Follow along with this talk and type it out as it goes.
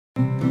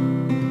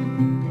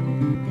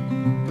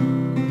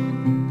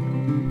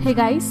Hey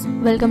guys,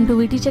 welcome to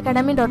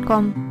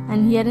vteachacademy.com,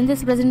 and here in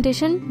this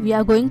presentation we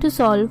are going to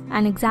solve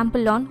an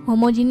example on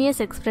homogeneous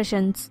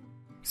expressions.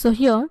 So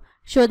here,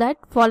 show that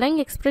following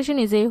expression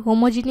is a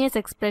homogeneous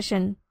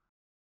expression.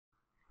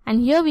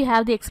 And here we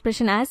have the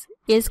expression as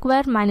a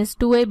square minus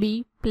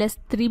 2ab plus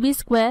 3b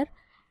square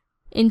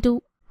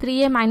into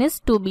 3a minus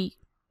 2b.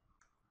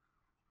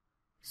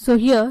 So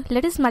here,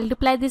 let us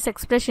multiply this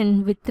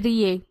expression with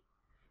 3a.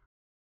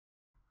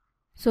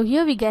 So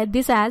here we get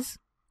this as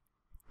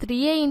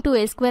 3a into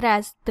a square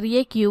as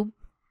 3a cube,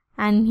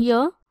 and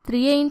here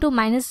 3a into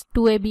minus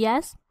 2ab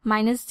as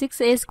minus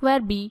 6a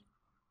square b,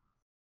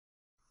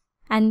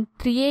 and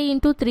 3a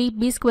into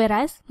 3b square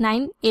as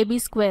 9ab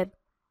square.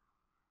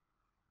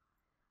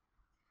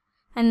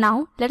 And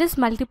now let us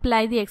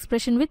multiply the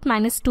expression with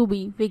minus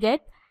 2b. We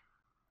get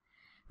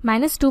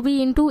minus 2b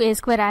into a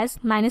square as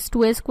minus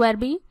 2a square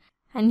b,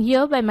 and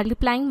here by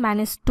multiplying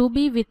minus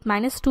 2b with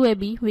minus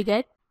 2ab we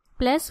get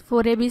plus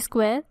 4ab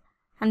square,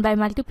 and by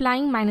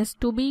multiplying minus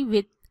 2b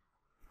with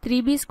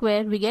 3b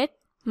square we get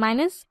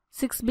minus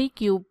 6b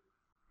cube.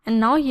 And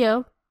now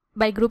here,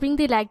 by grouping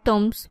the like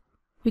terms,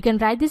 we can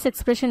write this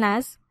expression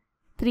as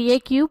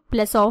 3a cube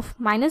plus of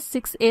minus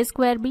 6a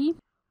square b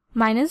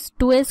minus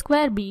 2a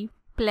square b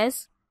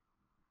plus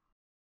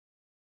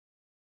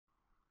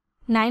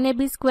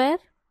 9ab square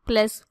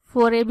plus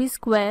 4ab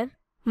square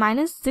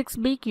minus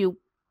 6b cube.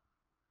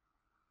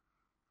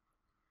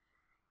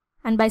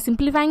 And by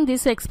simplifying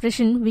this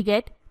expression we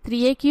get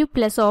 3a cube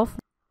plus of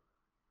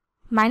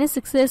minus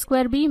 6a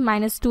square b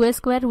minus 2a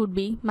square would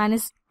be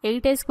minus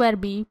 8a square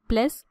b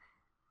plus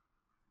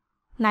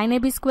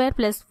 9ab square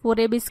plus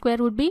 4ab square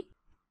would be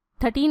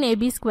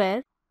 13ab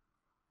square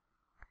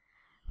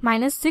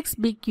minus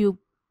 6b cube.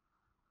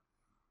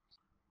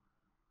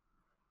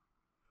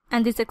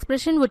 And this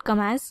expression would come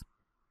as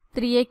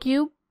 3a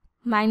cube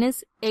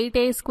minus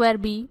 8a square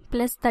b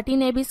plus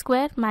 13ab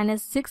square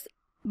minus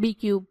 6b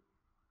cube.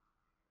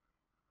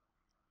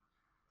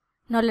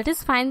 Now let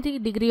us find the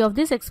degree of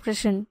this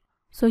expression.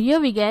 So here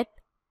we get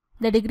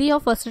the degree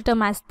of first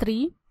term as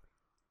 3,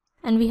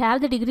 and we have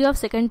the degree of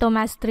second term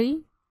as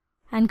 3,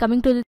 and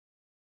coming to the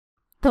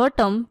third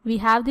term we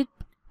have the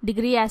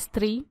degree as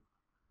 3,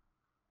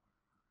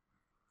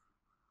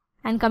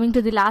 and coming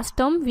to the last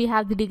term we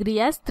have the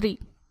degree as 3.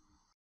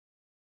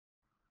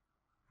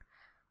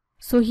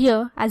 So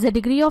here, as the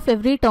degree of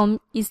every term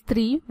is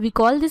 3, we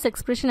call this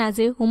expression as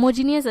a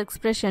homogeneous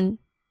expression.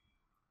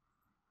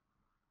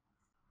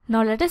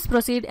 Now let us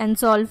proceed and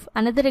solve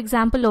another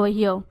example over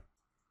here.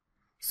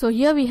 So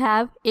here we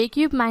have a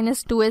cube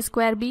minus 2a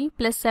square b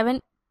plus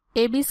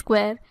 7ab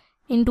square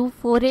into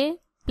 4a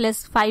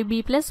plus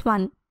 5b plus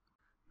 1.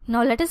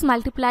 Now let us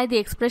multiply the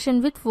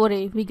expression with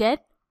 4a. We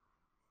get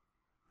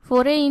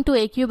 4a into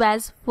a cube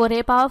as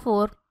 4a power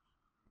 4,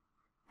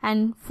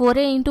 and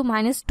 4a into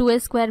minus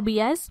 2a square b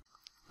as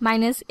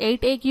minus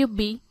 8a cube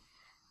b,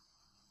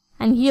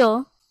 and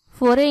here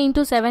 4a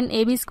into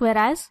 7ab square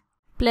as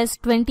plus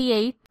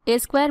 28a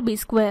square b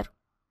square.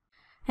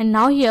 And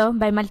now here,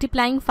 by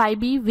multiplying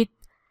 5b with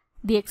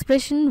the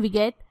expression we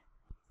get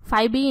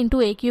 5b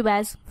into a cube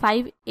as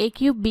 5a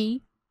cube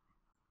b,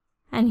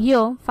 and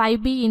here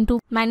 5b into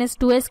minus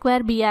 2a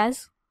square b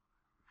as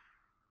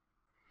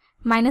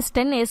minus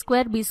 10a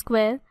square b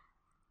square,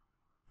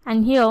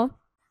 and here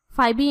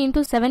 5b into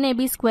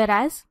 7ab square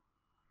as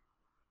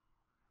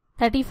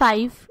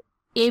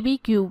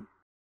 35ab cube.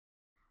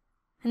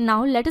 And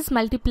now let us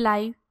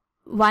multiply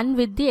 1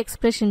 with the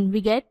expression.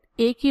 We get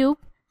a cube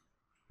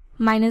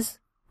minus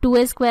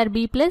 2a square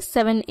b plus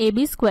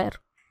 7ab square.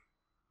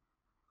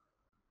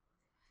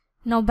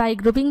 Now by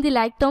grouping the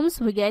like terms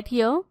we get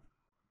here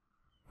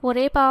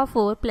 4a power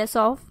 4 plus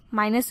of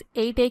minus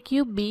 8a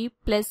cube b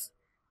plus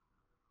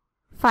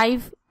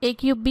 5a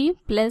cube b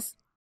plus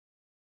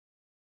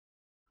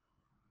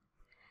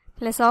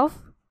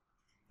of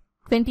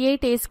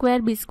 28a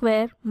square b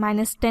square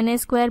minus 10a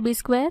square b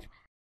square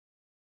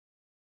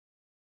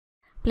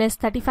plus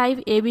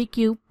 35ab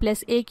cube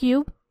plus a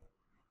cube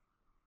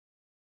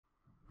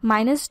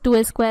minus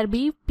 2a square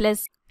b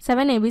plus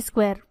 7ab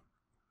square.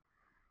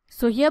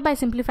 So here by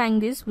simplifying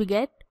this we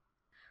get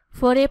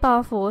 4a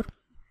power 4,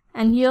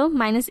 and here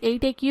minus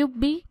 8a cube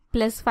b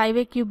plus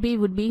 5a cube b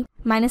would be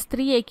minus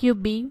 3a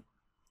cube b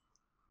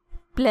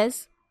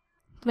plus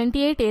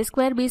 28a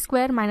square b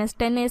square minus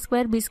 10a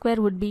square b square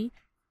would be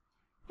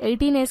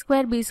 18a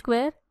square b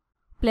square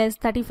plus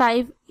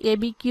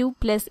 35ab cube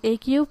plus a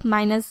cube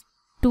minus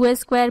 2a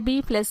square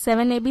b plus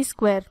 7ab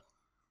square.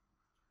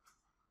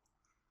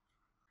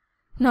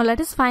 Now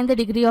let us find the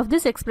degree of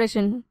this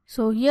expression.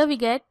 So here we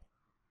get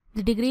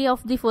the degree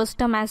of the first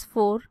term as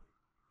 4,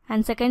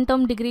 and second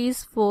term degree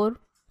is 4,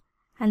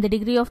 and the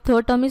degree of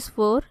third term is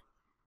 4,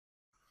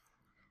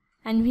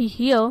 and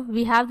here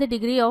we have the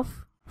degree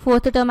of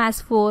fourth term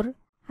as 4,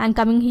 and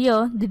coming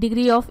here the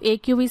degree of a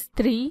cube is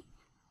 3,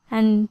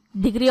 and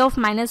degree of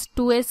minus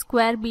 2a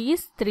square b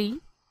is 3,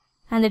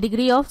 and the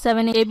degree of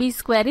 7ab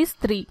square is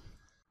 3.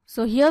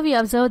 So here we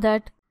observe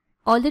that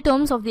all the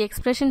terms of the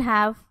expression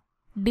have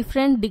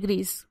different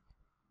degrees.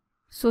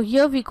 So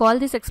here we call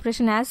this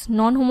expression as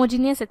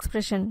non-homogeneous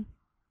expression.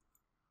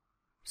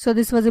 So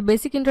this was a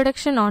basic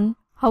introduction on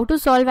how to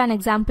solve an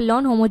example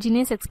on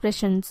homogeneous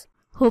expressions.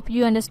 Hope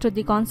you understood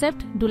the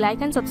concept. Do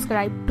like and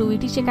subscribe to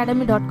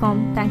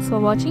etchacademy.com. Thanks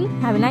for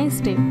watching. Have a nice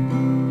day.